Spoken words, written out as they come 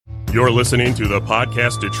You're listening to the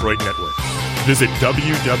Podcast Detroit Network. Visit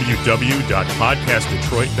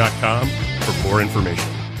www.podcastdetroit.com for more information.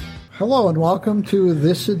 Hello and welcome to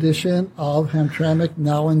this edition of Hamtramck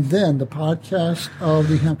Now and Then, the podcast of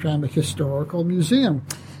the Hamtramck Historical Museum.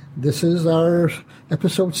 This is our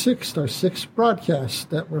episode 6, our 6th broadcast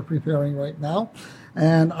that we're preparing right now.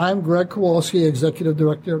 And I'm Greg Kowalski, Executive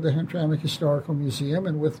Director of the Hamtramck Historical Museum,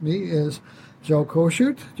 and with me is Joe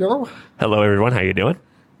Koshut. Joe? Hello, everyone. How you doing?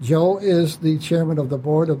 Joe is the chairman of the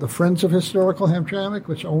board of the Friends of Historical Hamtramck,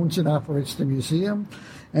 which owns and operates the museum,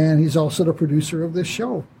 and he's also the producer of this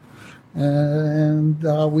show. And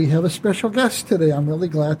we have a special guest today. I'm really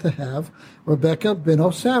glad to have Rebecca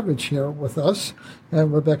Bino-Savage here with us.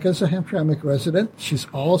 And Rebecca is a Hamtramck resident. She's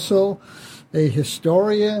also a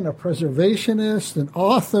historian, a preservationist, an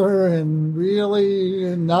author, and really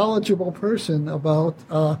a knowledgeable person about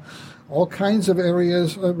all kinds of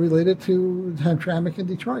areas related to Hamtramck in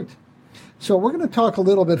Detroit. So we're going to talk a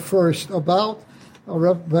little bit first about,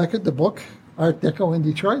 Rebecca, the book, Art Deco in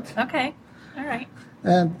Detroit. Okay. All right.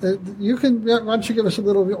 And why don't you give us a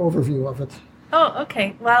little overview of it? Oh,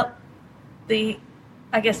 okay. Well, I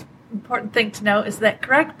guess, important thing to know is that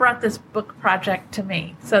Greg brought this book project to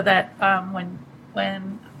me so that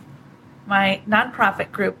when my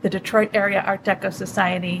nonprofit group, the Detroit Area Art Deco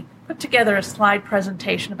Society, put together a slide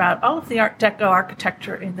presentation about all of the Art Deco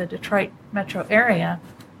architecture in the Detroit metro area,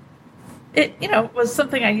 it was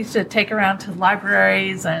something I used to take around to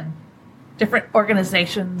libraries and different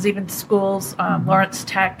organizations, even schools, Lawrence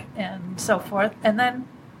Tech and so forth. And then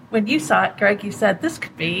when you saw it, Greg, you said, this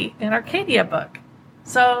could be an Arcadia book.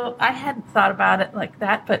 So I hadn't thought about it like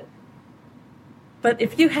that, but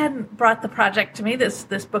if you hadn't brought the project to me, this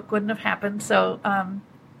book wouldn't have happened. So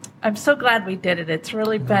I'm so glad we did it. It's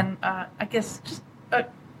really been, I guess, just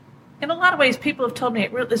in a lot of ways, people have told me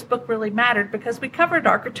this book really mattered because we covered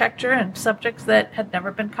architecture and subjects that had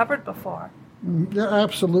never been covered before. Yeah,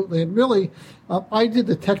 absolutely. And really, I did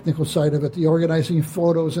the technical side of it, the organizing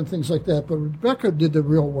photos and things like that, but Rebecca did the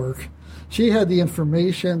real work. She had the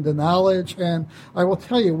information, the knowledge, and I will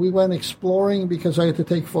tell you, we went exploring because I had to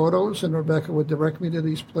take photos, and Rebecca would direct me to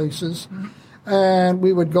these places. Mm-hmm. And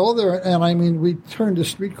we would go there, and we'd turn the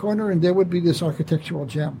street corner, and there would be this architectural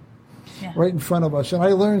gem right in front of us. And I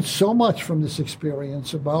learned so much from this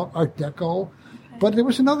experience about Art Deco. But there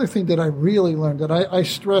was another thing that I really learned that I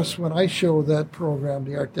stress when I show that program,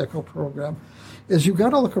 the Art Deco program, is you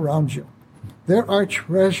got to look around you. There are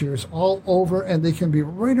treasures all over, and they can be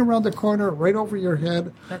right around the corner, right over your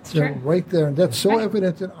head. That's They're true. right there, and that's so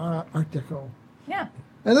evident in Art Deco. Yeah.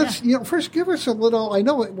 And let's, first give us a little, I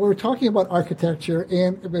know we're talking about architecture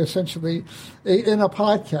and essentially in a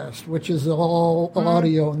podcast, which is all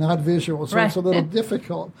audio, not visual, so it's a little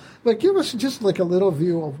difficult. But give us just like a little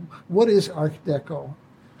view of what is Art Deco.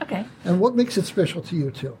 Okay. And what makes it special to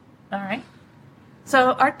you, too. All right.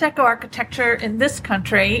 So Art Deco architecture in this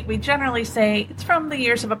country, we generally say it's from the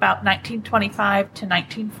years of about 1925 to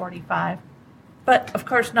 1945. But, of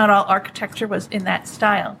course, not all architecture was in that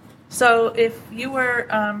style. So if you were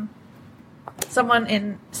someone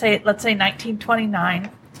in, let's say 1929,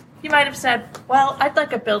 you might have said, well, I'd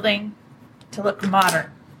like a building to look modern.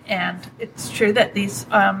 And it's true that these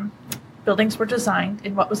buildings were designed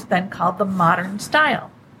in what was then called the modern style.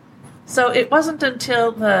 So it wasn't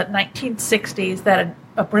until the 1960s that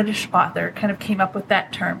a British author kind of came up with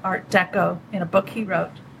that term, Art Deco, in a book he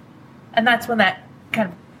wrote. And that's when that kind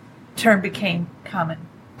of term became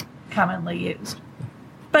commonly used.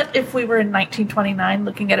 But if we were in 1929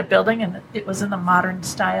 looking at a building and it was in the modern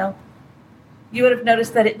style, you would have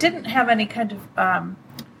noticed that it didn't have any kind of,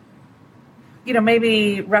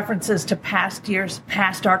 maybe references to past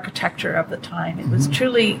architecture of the time. It was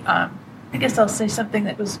truly, I guess I'll say something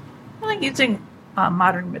that was really using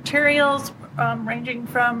modern materials, ranging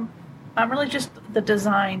from really just the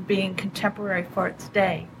design being contemporary for its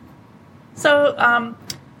day. So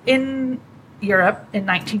in Europe in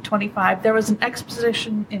 1925, there was an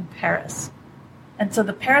exposition in Paris. And so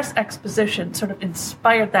the Paris exposition sort of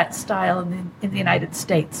inspired that style in the United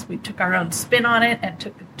States. We took our own spin on it and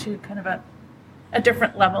took it to kind of a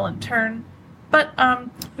different level and turn. But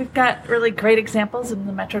we've got really great examples in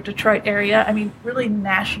the Metro Detroit area. Really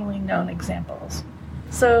nationally known examples.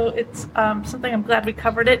 So it's something I'm glad we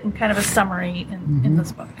covered it in kind of a summary in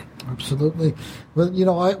this book. Absolutely. Well,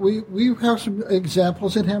 we have some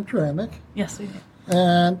examples in Hamtramck. Yes, we do.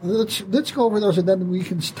 And let's go over those, and then we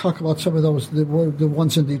can talk about some of those, the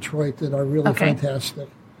ones in Detroit that are really fantastic.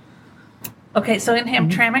 Okay, so in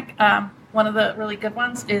Hamtramck, one of the really good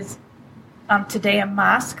ones is today a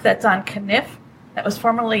mosque that's on Kniff that was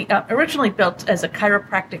originally built as a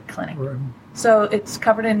chiropractic clinic. Right. So it's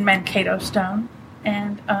covered in Mankato stone,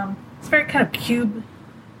 and it's very kind of cube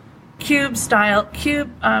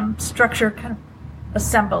structure, kind of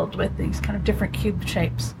assembled with these kind of different cube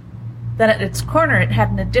shapes. Then at its corner, it had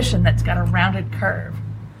an addition that's got a rounded curve.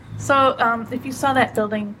 So if you saw that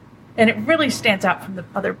building, and it really stands out from the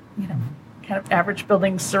other, kind of average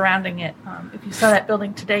buildings surrounding it. If you saw that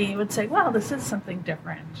building today, you would say, "Well, this is something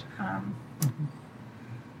different."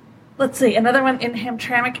 Let's see. Another one in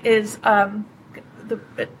Hamtramck is and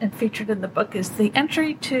featured in the book is the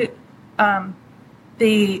entry to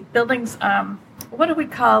the buildings. What do we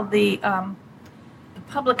call the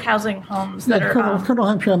public housing homes that are Colonel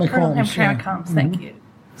Hamtramck Colonel homes? Hamtramck homes. Thank you.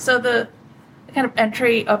 So the kind of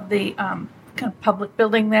entry of the kind of public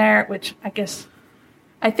building there, which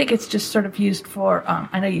I think it's just sort of used for.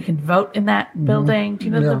 I know you can vote in that building. Do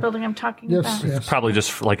you know the building I'm talking about? Yes. Probably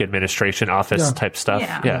just for like administration office type stuff.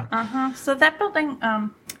 Yeah. So that building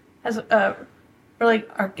has a really,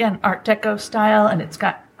 again, Art Deco style, and it's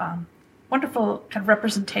got wonderful kind of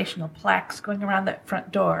representational plaques going around that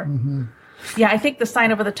front door. Yeah, I think the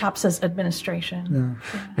sign over the top says administration.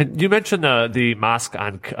 Yeah. And you mentioned the mosque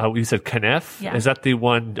on, you said Kanef? Yeah. Is that the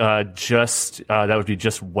one that would be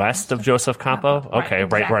just west of Joseph Campo? Right, Okay,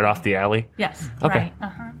 exactly. right off the alley? Yes, Okay.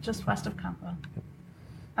 right. Just west of Campo.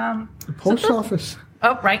 The post office.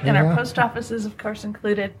 Oh, right, and our post office is, of course,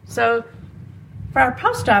 included. So for our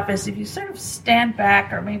post office, if you sort of stand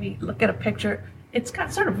back or maybe look at a picture, it's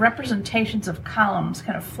got sort of representations of columns,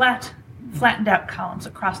 kind of flattened out columns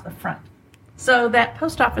across the front. So that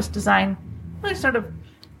post office design really sort of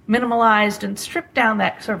minimalized and stripped down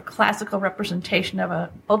that sort of classical representation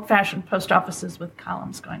of old-fashioned post offices with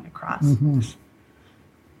columns going across.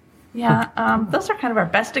 Yeah, those are kind of our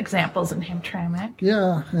best examples in Hamtramck.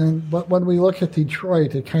 Yeah, but when we look at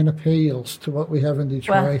Detroit, it kind of pales to what we have in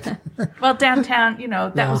Detroit. Well, downtown,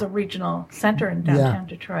 that was a regional center in downtown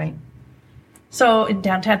Detroit. So in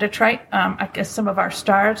downtown Detroit, I guess some of our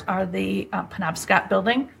stars are the Penobscot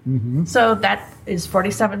building. So that is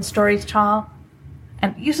 47 stories tall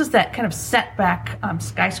and uses that kind of setback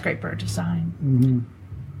skyscraper design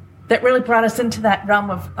that really brought us into that realm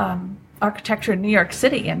of architecture in New York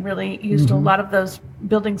City and really used a lot of those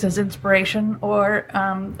buildings as inspiration, or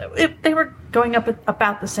they were going up at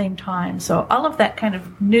about the same time. So all of that kind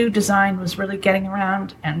of new design was really getting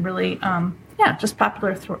around and really, just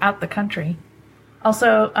popular throughout the country.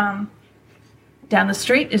 Also, down the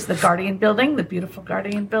street is the Guardian Building, the beautiful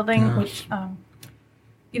Guardian Building, which,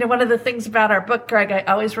 one of the things about our book, Greg, I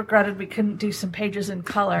always regretted we couldn't do some pages in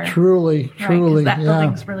color. Truly. Because that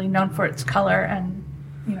building's really known for its color, and,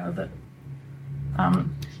 in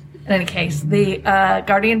any case, the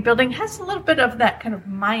Guardian Building has a little bit of that kind of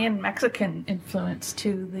Mayan Mexican influence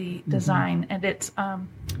to the design, and it's,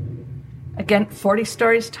 again, 40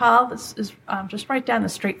 stories tall. This is just right down the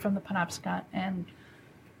street from the Penobscot, and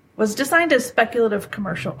was designed as speculative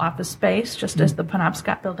commercial office space, just as the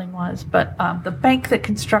Penobscot building was. But the bank that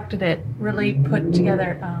constructed it really put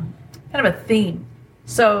together kind of a theme.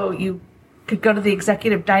 So you could go to the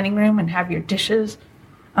executive dining room and have your dishes.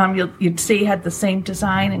 You'd see had the same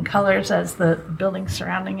design and colors as the building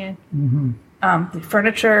surrounding it. The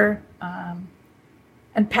furniture.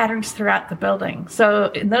 And patterns throughout the building.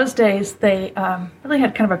 So in those days, they really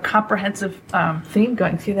had kind of a comprehensive theme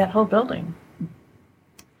going through that whole building.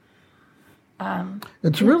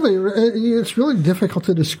 It's really difficult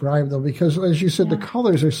to describe, though, because, as you said, the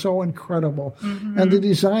colors are so incredible. And the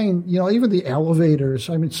design, even the elevators,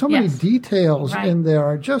 so many details in there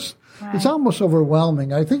are just, it's almost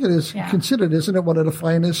overwhelming. I think it is considered, isn't it, one of the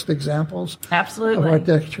finest examples Absolutely. of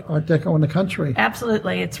Art Deco in the country?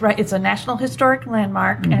 Absolutely. It's right. It's a National Historic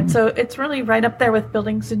Landmark, and so it's really right up there with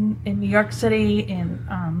buildings in New York City.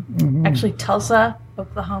 In actually, Tulsa,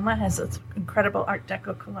 Oklahoma has its incredible Art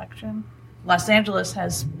Deco collection. Los Angeles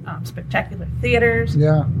has spectacular theaters,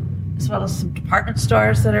 as well as some department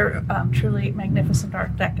stores that are truly magnificent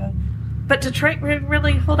Art Deco. But Detroit, we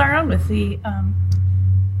really hold our own with the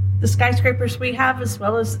skyscrapers we have, as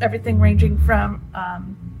well as everything ranging from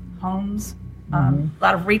homes, a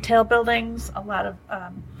lot of retail buildings, a lot of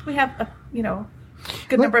we have a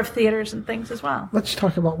good number of theaters and things as well. Let's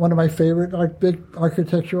talk about one of my favorite big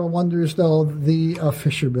architectural wonders, though, the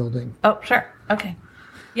Fisher Building. Oh, sure. Okay.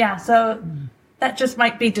 Yeah, so that just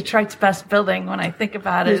might be Detroit's best building when I think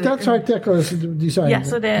about it. That's Art Deco's design.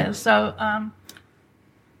 Yes, it is. So,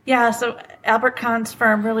 so Albert Kahn's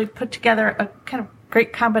firm really put together a kind of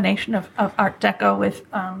great combination of Art Deco with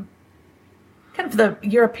kind of the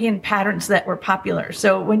European patterns that were popular.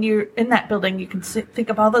 So when you're in that building, you can think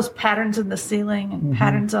of all those patterns in the ceiling and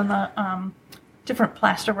patterns on the different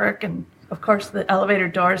plasterwork and of course, the elevator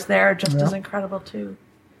doors there are just as incredible, too.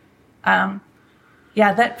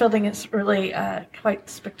 Yeah, that building is really quite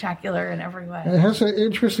spectacular in every way. And it has an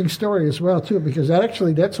interesting story as well, too, because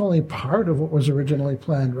that's only part of what was originally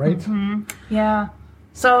planned, right? Mm-hmm. Yeah.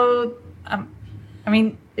 So, I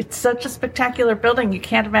mean, it's such a spectacular building. You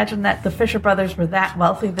can't imagine that the Fisher brothers were that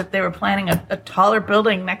wealthy that they were planning a taller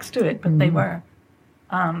building next to it, but they were.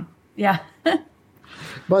 Yeah.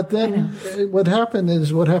 But then what happened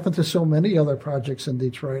to so many other projects in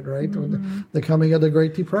Detroit, right? The coming of the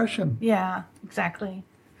Great Depression. Yeah, exactly.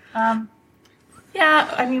 Yeah,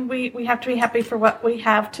 I mean, we have to be happy for what we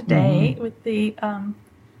have today with the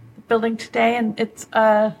building today, and it's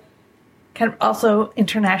kind of also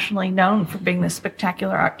internationally known for being this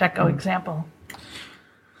spectacular Art Deco example.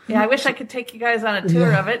 Yeah, I wish I could take you guys on a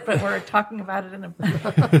tour of it, but we're talking about it in a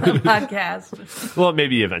podcast. Well,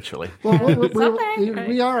 maybe eventually. Well,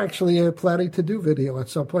 we are actually planning to do video at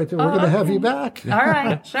some point. We're going to have you back. All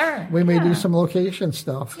right, sure. We may do some location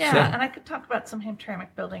stuff. Yeah, and I could talk about some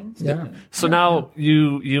Hamtramck buildings. Yeah. So now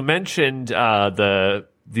you mentioned the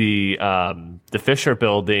Fisher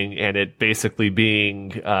building and it basically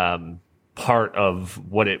being part of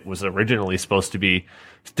what it was originally supposed to be.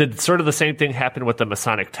 Did sort of the same thing happen with the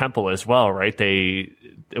Masonic Temple as well, right?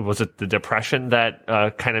 Was it the Depression that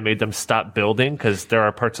kind of made them stop building? Because there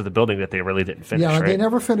are parts of the building that they really didn't finish, Yeah, right? they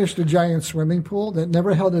never finished a giant swimming pool that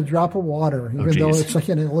never held a drop of water, even though it's like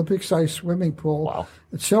an Olympic-sized swimming pool. Wow.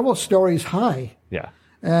 It's several stories high. Yeah.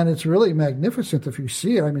 And it's really magnificent if you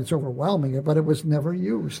see it. I mean, it's overwhelming, but it was never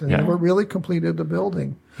used. They never really completed the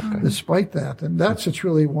building despite that. And that's a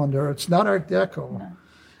truly wonder. It's not Art Deco. No.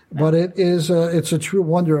 But it's a true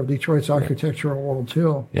wonder of Detroit's architectural world,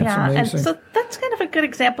 too. Yeah, It's amazing. And so that's kind of a good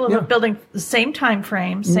example of a building, the same time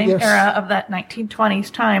frame, same era of that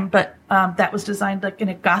 1920s time, but that was designed like in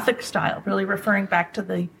a Gothic style, really referring back to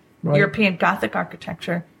the European Gothic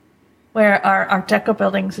architecture, where our Art Deco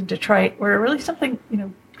buildings in Detroit were really something,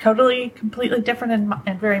 totally, completely different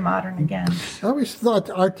and very modern again. I always thought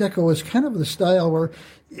Art Deco was kind of the style where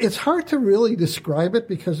it's hard to really describe it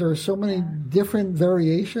because there are so many different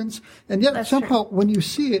variations, and yet somehow when you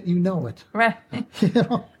see it, you know it. Right.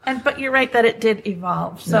 But you're right that it did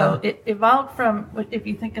evolve. So it evolved from, if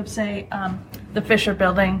you think of, say, the Fisher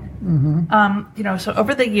building, so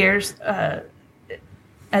over the years,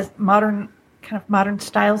 as modern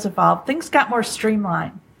styles evolved, things got more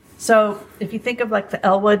streamlined. So if you think of like the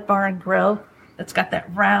Elwood Bar and Grill, that's got that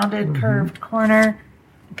rounded, curved corner,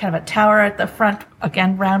 kind of a tower at the front,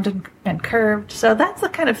 again, rounded and curved. So that's the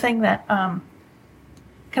kind of thing that kind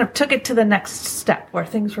of took it to the next step, where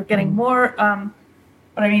things were getting more,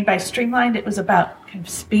 what I mean by streamlined, it was about kind of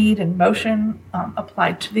speed and motion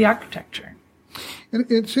applied to the architecture. And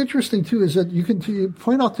it's interesting, too, is that you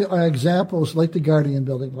point out the examples like the Guardian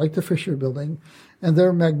building, like the Fisher building, and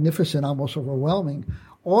they're magnificent, almost overwhelming.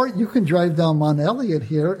 Or you can drive down Mount Elliott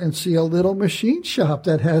here and see a little machine shop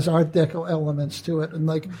that has Art Deco elements to it. And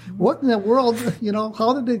what in the world,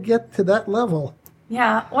 how did it get to that level?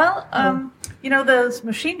 Yeah, well, those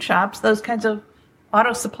machine shops, those kinds of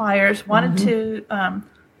auto suppliers wanted to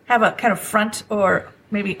have a kind of front or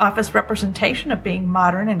maybe office representation of being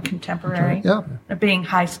modern and contemporary, of being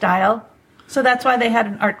high style. So that's why they had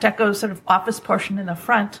an Art Deco sort of office portion in the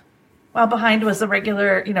front, while behind was the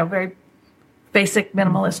regular, very basic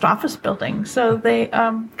minimalist office building. So they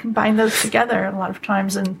combine those together a lot of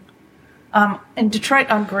times. And in Detroit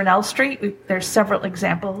on Grinnell Street, there's several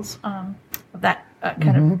examples of that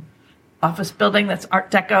kind of office building that's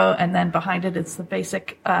Art Deco, and then behind it it's the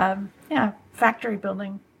basic factory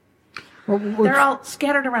building. Well, they're all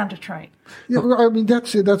scattered around Detroit. Yeah, I mean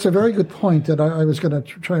that's a very good point that I was going to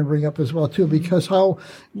try and bring up as well too, because how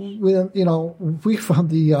we found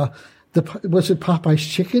the was it Popeye's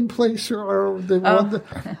Chicken Place or the one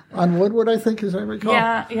on Woodward, I think, as I recall.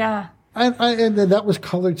 Yeah. And then that was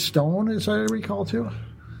colored stone, as I recall too.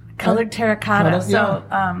 Colored terracotta.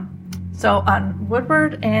 So on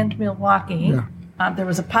Woodward and Milwaukee, there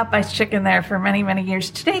was a Popeye's Chicken there for many, many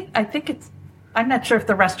years. Today, I think I'm not sure if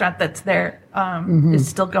the restaurant that's there is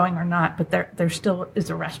still going or not, but there still is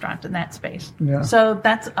a restaurant in that space. Yeah. So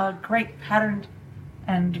that's a great patterned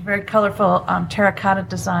and very colorful terracotta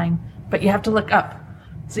design. But you have to look up.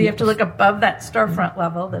 So you have to look above that storefront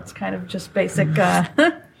level. That's kind of just basic,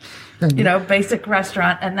 basic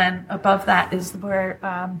restaurant. And then above that is where,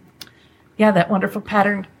 that wonderful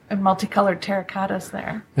patterned and multicolored terracottas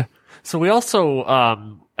there. Yeah. So we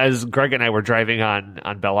also, as Greg and I were driving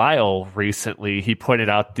on Belle Isle recently, he pointed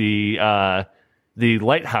out the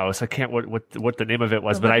lighthouse. I can't what the name of it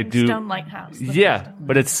was, but I do. Stone Lighthouse. Yeah,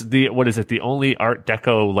 but it's the only Art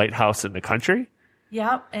Deco lighthouse in the country.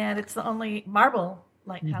 Yep, and it's the only marble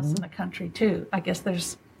lighthouse in the country too. I guess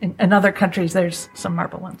there's in other countries there's some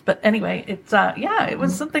marble ones, but anyway, it's it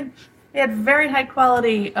was something. They had very high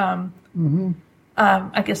quality,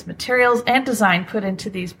 I guess, materials and design put into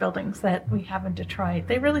these buildings that we have in Detroit.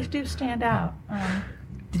 They really do stand out.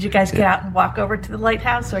 Did you guys get out and walk over to the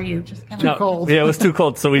lighthouse, or are you just kind of... Too cold. Yeah, it was too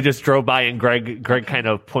cold, so we just drove by, and Greg kind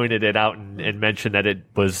of pointed it out and mentioned that it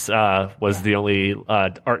was the only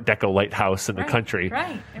Art Deco lighthouse in the country.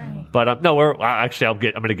 Right. But no, I'm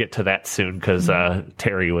going to get to that soon because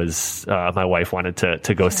Terry was my wife wanted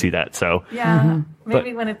to go see that. So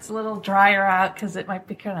maybe when it's a little drier out, because it might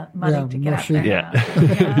be kind of muddy to get mushy. out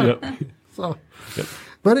there. Yeah. So,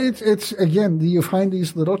 but it's again, you find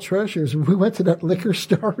these little treasures. We went to that liquor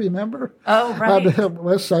store, remember? Oh, right. On the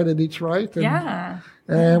west side of Detroit.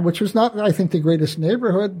 And, which was not, I think, the greatest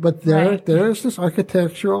neighborhood, but there's this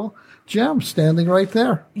architectural gem standing right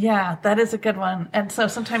there. Yeah, that is a good one. And so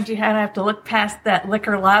sometimes you have to look past that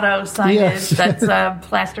liquor lotto signage that's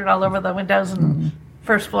plastered all over the windows and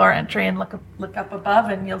first floor entry and look up above,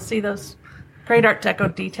 and you'll see those great Art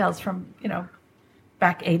Deco details from,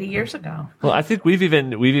 back 80 years ago. Well, I think we've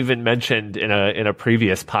even mentioned in a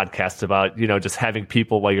previous podcast about, just having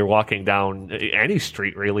people while you're walking down any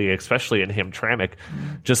street, really, especially in Hamtramck,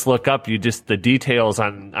 just look up. The details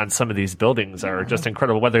on some of these buildings are just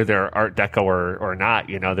incredible, whether they're Art Deco or not.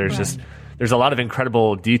 There's a lot of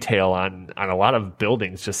incredible detail on a lot of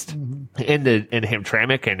buildings just in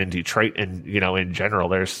Hamtramck and in Detroit, and in general.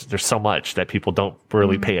 There's so much that people don't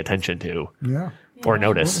really pay attention to or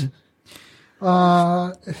notice.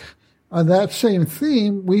 On that same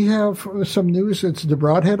theme, we have some news. It's the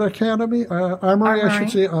Broadhead Academy, Armory, I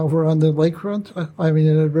should say, over on the lakefront.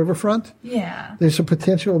 In the riverfront. Yeah. There's a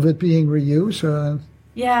potential of it being reused.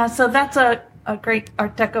 So that's a great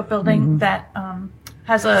Art Deco building that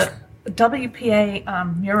has a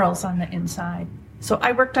WPA murals on the inside. So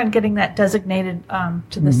I worked on getting that designated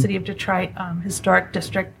to the City of Detroit Historic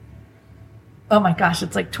District. Oh my gosh,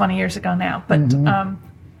 it's like 20 years ago now. But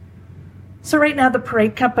so right now the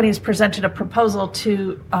parade company has presented a proposal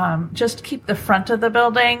to just keep the front of the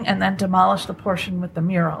building and then demolish the portion with the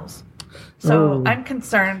murals. So I'm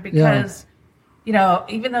concerned because,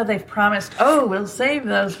 even though they've promised, we'll save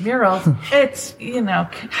those murals, it's,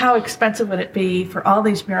 how expensive would it be for all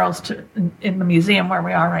these murals in the museum where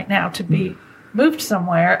we are right now to be moved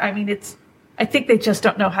somewhere? I think they just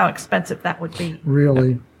don't know how expensive that would be.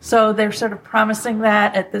 Really? So they're sort of promising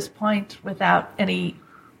that at this point without any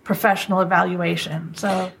professional evaluation.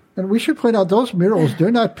 And we should point out those murals,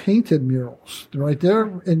 they're not painted murals, right?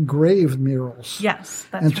 They're engraved murals. Yes,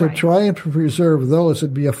 that's right. And to try and preserve those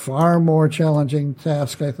would be a far more challenging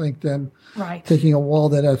task, I think, than taking a wall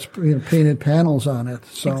that has painted panels on it.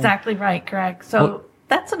 So. Exactly right, Greg. So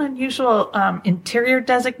that's an unusual interior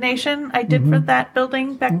designation I did for that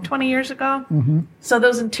building back 20 years ago. So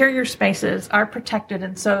those interior spaces are protected,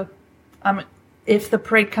 and so if the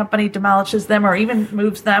parade company demolishes them or even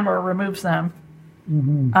moves them or removes them,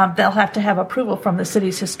 they'll have to have approval from the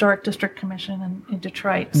city's Historic District Commission in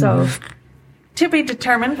Detroit. So to be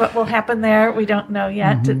determined what will happen there. We don't know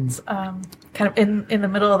yet. It's kind of in the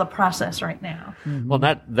middle of the process right now. Well,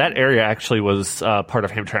 that area actually was part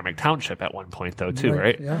of Hamtramck Township at one point, though, too,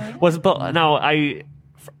 right? Yeah.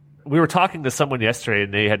 We were talking to someone yesterday,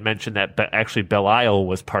 and they had mentioned that actually Belle Isle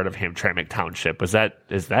was part of Hamtramck Township. Is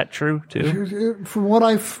that true too? From what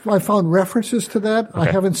I found references to that,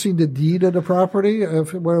 I haven't seen the deed of the property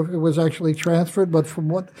where it was actually transferred. But from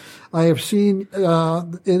what I have seen,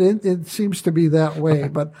 it seems to be that way.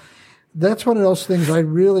 But that's one of those things I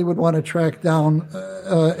really would want to track down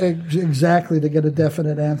exactly to get a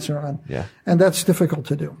definite answer on. Yeah, and that's difficult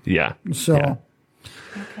to do. Yeah. So. Yeah.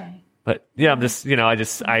 Okay. But I'm just,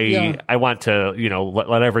 I want to,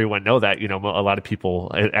 let everyone know that, a lot of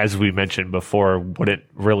people, as we mentioned before, wouldn't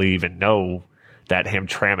really even know that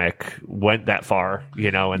Hamtramck went that far,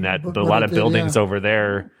 and that a lot of buildings over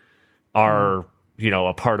there are,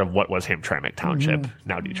 a part of what was Hamtramck Township,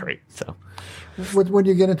 now Detroit. So when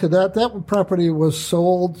you get into that property was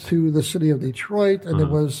sold to the city of Detroit, and it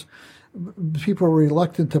was, people were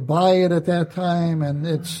reluctant to buy it at that time, and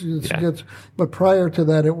it's good. But prior to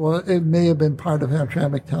that, it may have been part of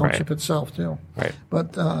Hamtramck Township itself too. Right.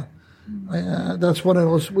 But that's one of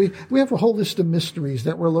those. We have a whole list of mysteries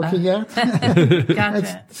that we're looking at.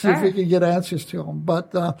 Gotcha. See if we can get answers to them.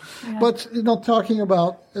 But talking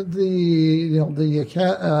about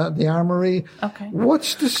the Armory. Okay.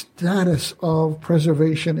 What's the status of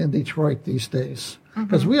preservation in Detroit these days?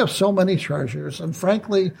 Because we have so many treasures, and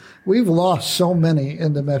frankly, we've lost so many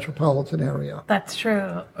in the metropolitan area. That's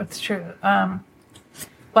true. It's true.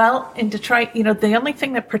 Well, in Detroit, the only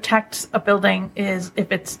thing that protects a building is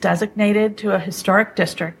if it's designated to a historic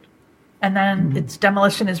district, and then its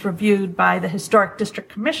demolition is reviewed by the Historic District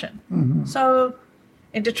Commission. So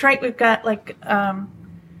in Detroit, we've got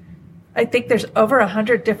I think there's over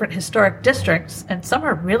 100 different historic districts, and some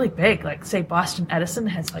are really big. Like, say, Boston Edison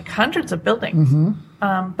has like hundreds of buildings.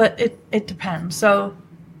 But it depends. So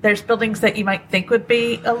there's buildings that you might think would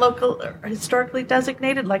be a local or historically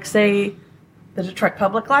designated, like, say, the Detroit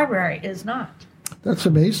Public Library is not. That's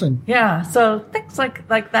amazing. Yeah, so things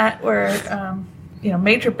like that where,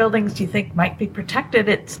 major buildings you think might be protected,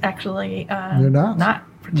 it's actually They're not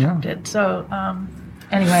protected. Yeah. So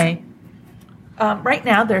anyway, right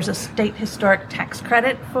now there's a state historic tax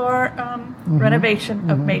credit for renovation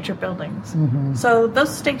of major buildings. So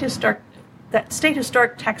those state historic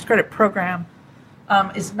tax credit program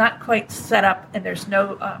is not quite set up, and there's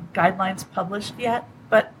no guidelines published yet.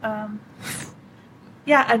 But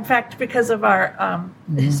in fact, because of our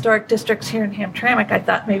historic districts here in Hamtramck, I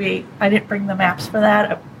thought maybe I didn't bring the maps for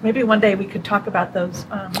that. Maybe one day we could talk about those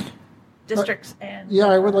districts.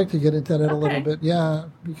 I would like to get into that a little bit. Yeah,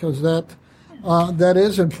 because that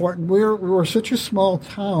is important. We're such a small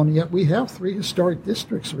town, yet we have 3 historic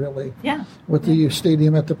districts, really. Yeah. With the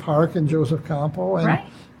stadium at the park and Joseph Campo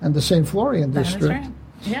and the St. Florian district. That is right.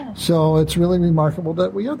 Yeah. So it's really remarkable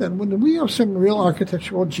that we have that. We have some real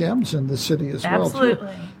architectural gems in the city as well.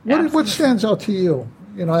 Absolutely. What stands out to you?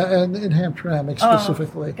 And in Hamtramck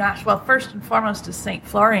specifically. Oh, gosh, well, first and foremost is St.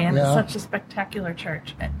 Florian. It's such a spectacular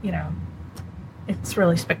church. It's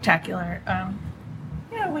really spectacular.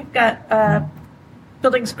 We've got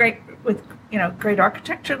buildings great with great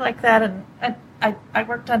architecture like that, and I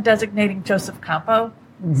worked on designating Joseph Campo.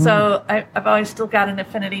 So I've always still got an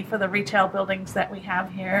affinity for the retail buildings that we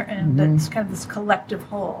have here, and it's kind of this collective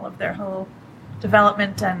whole of their whole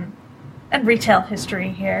development and retail history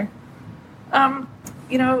here. Our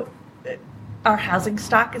housing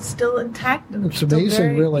stock is still intact. And it's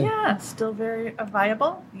amazing, really. Yeah, it's still very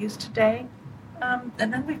viable, used today. And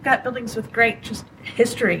then we've got buildings with great just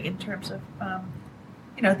history in terms of,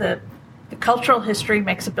 the cultural history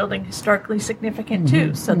makes a building historically significant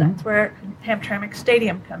too. So that's where Hamtramck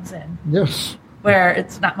Stadium comes in. Yes. Where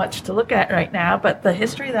it's not much to look at right now, but the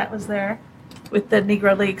history that was there with the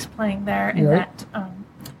Negro Leagues playing there in that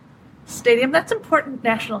stadium, that's important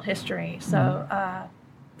national history. So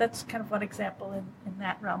that's kind of one example in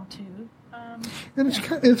that realm too. And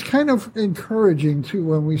it's kind of encouraging too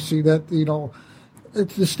when we see that,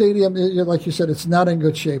 it's the stadium, like you said, it's not in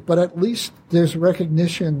good shape, but at least there's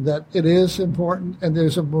recognition that it is important, and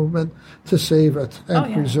there's a movement to save it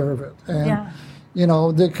and preserve it. And,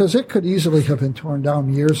 because it could easily have been torn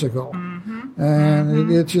down years ago.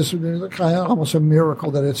 And it's just kind of almost a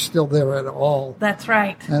miracle that it's still there at all. That's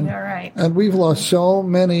right. You're right. And we've lost so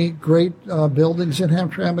many great buildings in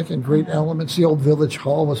Hamtramck and great elements. The old Village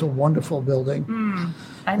Hall was a wonderful building.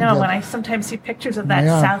 I know. When I sometimes see pictures of that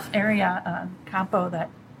south area on Campo,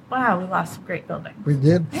 we lost some great buildings. We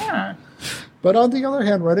did. Yeah. But on the other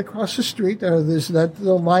hand, right across the street, there's the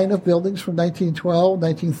line of buildings from 1912,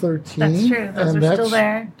 1913. That's true. Those are still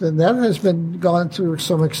there. And that has been gone through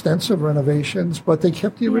some extensive renovations, but they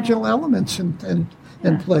kept the original elements in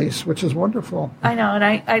place, which is wonderful. I know. And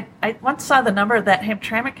I once saw the number that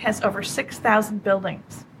Hamtramck has over 6,000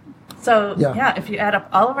 buildings. So, if you add up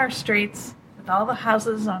all of our streets with all the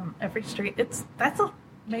houses on every street, that's a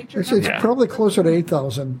major number. It's probably closer to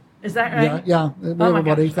 8,000. Is that right? Yeah. We have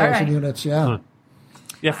about 8,000 units, Yeah,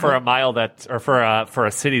 for a mile for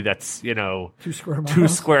a city that's 2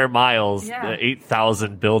 square miles,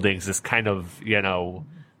 8,000 buildings is kind of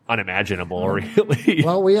unimaginable, really.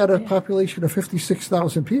 Well, we had a population of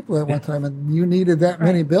 56,000 people at one time, and you needed that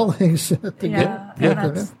many buildings to get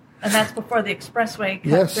them in. And that's before the expressway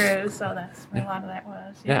cut through, so that's where a lot of that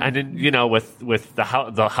was. Yeah, and then with the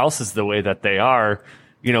houses the way that they are.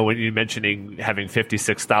 When you're mentioning having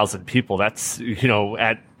 56,000 people, that's,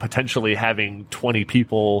 at potentially having 20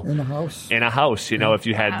 people in a house. If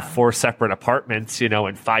you had 4 separate apartments,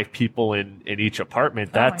 and 5 people in each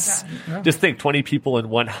apartment, that's just think 20 people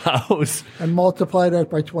in one house. And multiply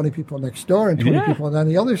that by 20 people next door and 20 people on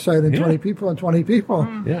the other side and 20 people and 20 people.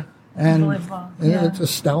 Yeah. And it's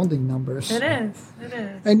astounding numbers. It is.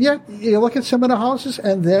 And yet, you look at some of the houses,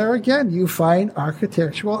 and there again, you find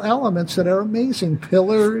architectural elements that are amazing.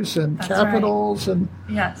 Pillars and capitals. Right.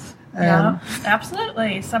 Yes. Yeah,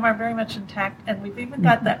 absolutely. Some are very much intact. And we've even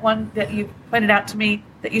got that one that you pointed out to me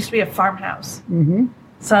that used to be a farmhouse.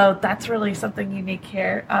 So that's really something unique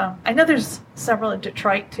here. I know there's several in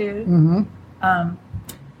Detroit, too.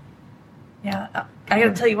 Yeah, I got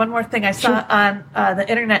to tell you one more thing. I saw on the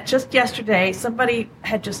internet just yesterday. Somebody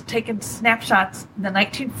had just taken snapshots in the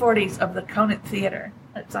 1940s of the Conant Theater.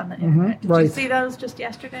 It's on the internet. Did you see those just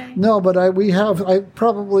yesterday? No, but we have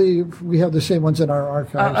the same ones in our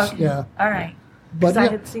archives. Oh, okay. Yeah. All right. But I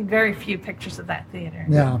had seen very few pictures of that theater.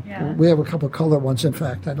 Yeah. We have a couple of color ones. In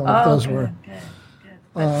fact, I don't know if those were.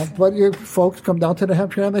 Good. But you folks come down to the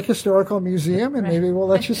Hamtramck Historical Museum, and maybe we'll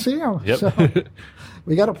let you see them. Yep. So,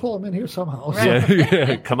 we got to pull them in here somehow. Right. So.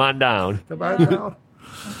 Yeah. Come on down. Come on down.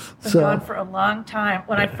 Been gone for a long time.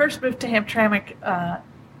 When I first moved to Hamtramck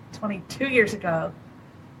 22 years ago,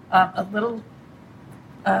 a little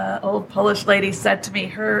old Polish lady said to me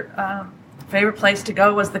her favorite place to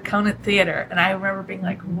go was the Conant Theater, and I remember being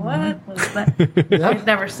like, "What was that?" I'd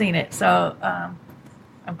never seen it, so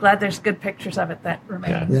I'm glad there's good pictures of it that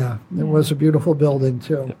remain. Yeah, it was a beautiful building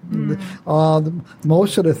too.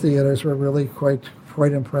 Most of the theaters were really quite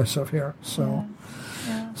impressive here. So,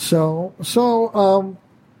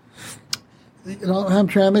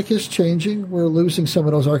 Hamtramck is changing. We're losing some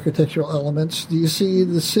of those architectural elements. Do you see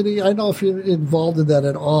the city? I don't know if you're involved in that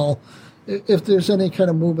at all. If there's any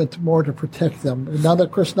kind of movement more to protect them. Now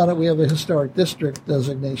that we have a historic district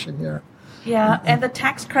designation here. Yeah, and the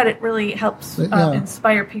tax credit really helps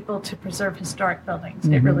inspire people to preserve historic buildings.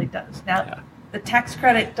 It really does. Now, the tax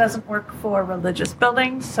credit doesn't work for religious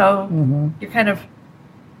buildings, so you're kind of,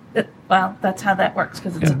 that's how that works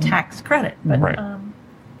because it's a tax credit. But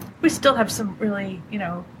we still have some really,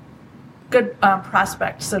 good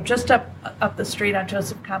prospects. So just up the street on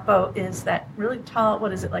Joseph Campo is that really tall,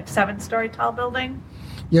 7-story tall building?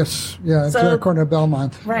 Yes, at the corner of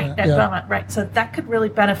Belmont. Right, Belmont, right. So that could really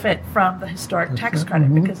benefit from the historic tax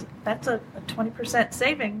credit because that's a 20%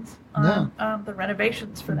 savings on the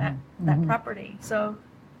renovations for that property. So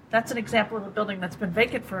that's an example of a building that's been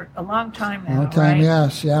vacant for a long time now,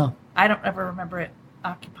 yes, yeah. I don't ever remember it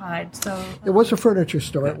occupied. So it was a furniture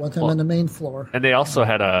store at one time on the main floor. And they also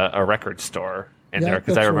had a record store in there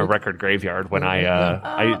because I remember Record Graveyard when when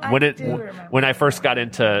I first got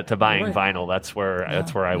into buying vinyl. That's where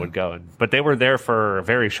I would go. But they were there for a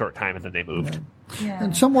very short time and then they moved. Yeah.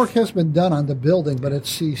 And some work has been done on the building, but it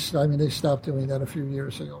ceased. I mean, they stopped doing that a few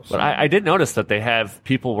years ago. So. But I did notice that they have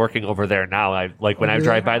people working over there now. When I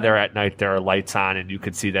drive by there at night, there are lights on, and you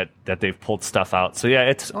could see that they've pulled stuff out. So yeah,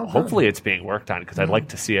 it's hopefully it's being worked on because I'd like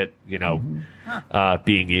to see it,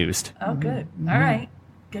 being used. Oh, good. All right.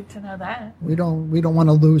 Good to know that. We don't want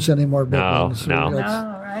to lose any more buildings. No.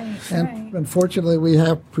 Right. And unfortunately, we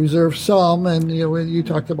have preserved some. And you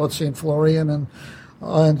talked about St. Florian and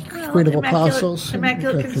Queen of Apostles,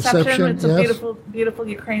 Immaculate Conception. It's a beautiful, beautiful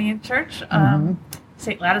Ukrainian church.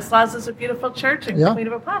 St. Ladislaus is a beautiful church, and Queen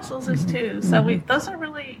of Apostles is too. So those are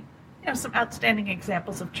really, some outstanding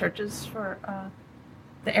examples of churches for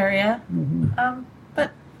the area.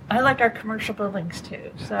 But I like our commercial buildings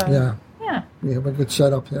too. So yeah, we have a good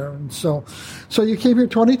setup there. And so you came here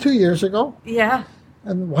 22 years ago. Yeah.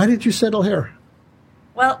 And why did you settle here?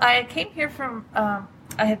 Well, I came here from.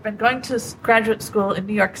 I had been going to graduate school in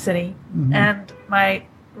New York City, and my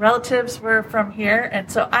relatives were from here,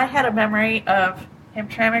 and so I had a memory of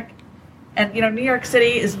Hamtramck. And, New York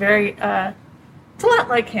City is very, it's a lot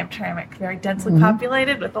like Hamtramck, very densely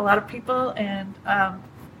populated with a lot of people and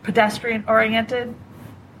pedestrian-oriented.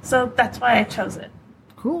 So that's why I chose it.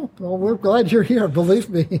 Cool. Well, we're glad you're here, believe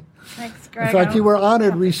me. Thanks, Greg. In fact, you were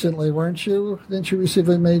honored recently, weren't you? Didn't you receive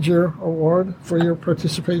a major award for your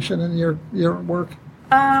participation in your work?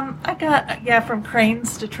 I got, from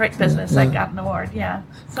Crane's Detroit Business, I got an award,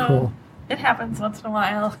 So cool. It happens once in a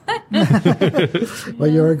while.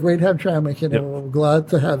 Well, you're a great Hamtramck, and we're glad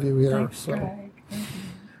to have you here. Thanks, Greg.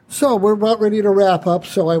 So we're about ready to wrap up,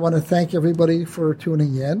 so I want to thank everybody for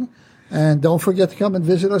tuning in. And don't forget to come and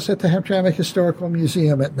visit us at the Hamtramck Historical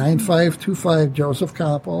Museum at 9525 Joseph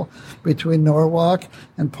Campo between Norwalk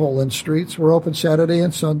and Poland Streets. We're open Saturday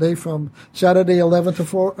and Sunday from Saturday 11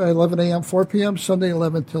 a.m., 4 p.m., Sunday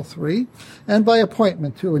 11 till 3, and by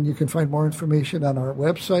appointment, too. And you can find more information on our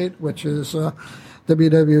website, which is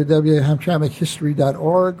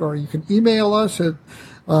www.hamtramckhistory.org, or you can email us at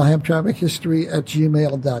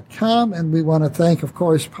hamtramckhistory@gmail.com. And we want to thank, of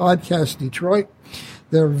course, Podcast Detroit.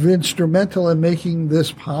 They're instrumental in making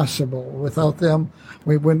this possible. Without them,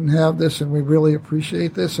 we wouldn't have this, and we really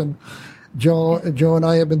appreciate this. And Joe and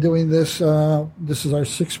I have been doing this. This is our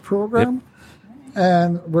 6th program,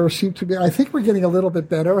 and I think we're getting a little bit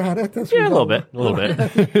better at it. A little bit. You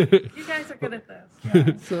guys are good at this.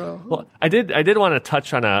 Yeah. Well, I did want to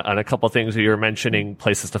touch on a couple of things. You were mentioning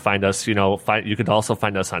places to find us. You could also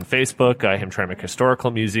find us on Facebook, Hamtramck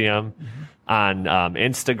Historical Museum, on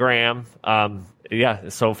Instagram. Yeah,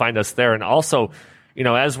 so find us there. And also,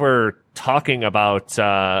 as we're talking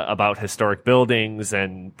about historic buildings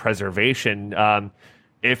and preservation,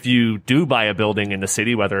 if you do buy a building in the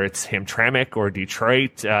city, whether it's Hamtramck or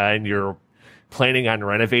Detroit, and you're planning on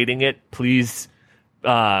renovating it, please,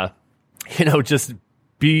 just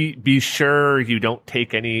be sure you don't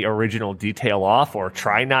take any original detail off, or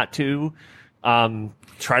try not to.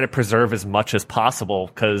 Try to preserve as much as possible,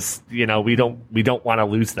 because we don't want to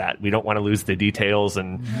lose that. We don't want to lose the details,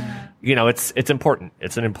 and it's important.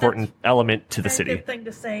 It's an important element to the city. Good thing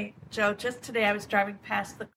to say, Joe. Just today, I was driving past the